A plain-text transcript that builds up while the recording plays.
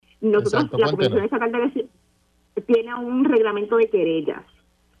Nosotros, Exacto, la Comisión Estatal de Elecciones tiene un reglamento de querellas.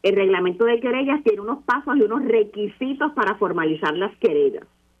 El reglamento de querellas tiene unos pasos y unos requisitos para formalizar las querellas.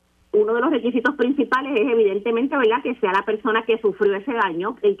 Uno de los requisitos principales es evidentemente, ¿verdad?, que sea la persona que sufrió ese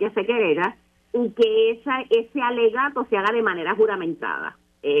daño, el que se querella, y que ese alegato se haga de manera juramentada.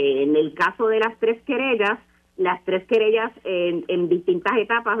 En el caso de las tres querellas en distintas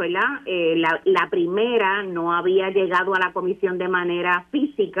etapas, ¿verdad? La primera no había llegado a la comisión de manera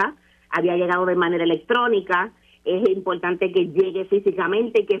física, había llegado de manera electrónica. Es importante que llegue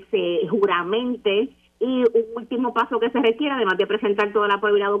físicamente, que se juramente, y un último paso que se requiere, además de presentar toda la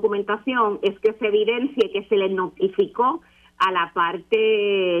prueba y la documentación, es que se evidencie que se le notificó a la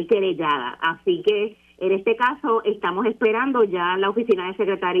parte querellada. Así que en este caso estamos esperando, ya la oficina de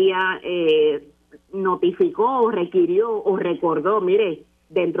secretaría notificó o requirió o recordó, mire,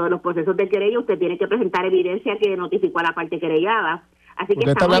 dentro de los procesos de querella usted tiene que presentar evidencia que notificó a la parte querellada. Así que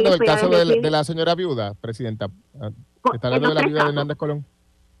usted está hablando del caso de la señora viuda, presidenta. Está hablando de la viuda de Hernández Colón.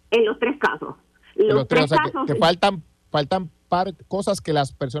 En los tres casos. Los tres casos, que faltan cosas que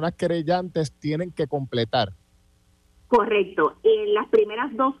las personas querellantes tienen que completar. Correcto. En las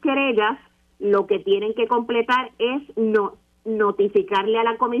primeras dos querellas, lo que tienen que completar es notificarle a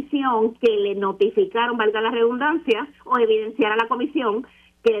la comisión que le notificaron, valga la redundancia, o evidenciar a la comisión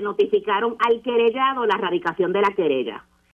que le notificaron al querellado la radicación de la querella.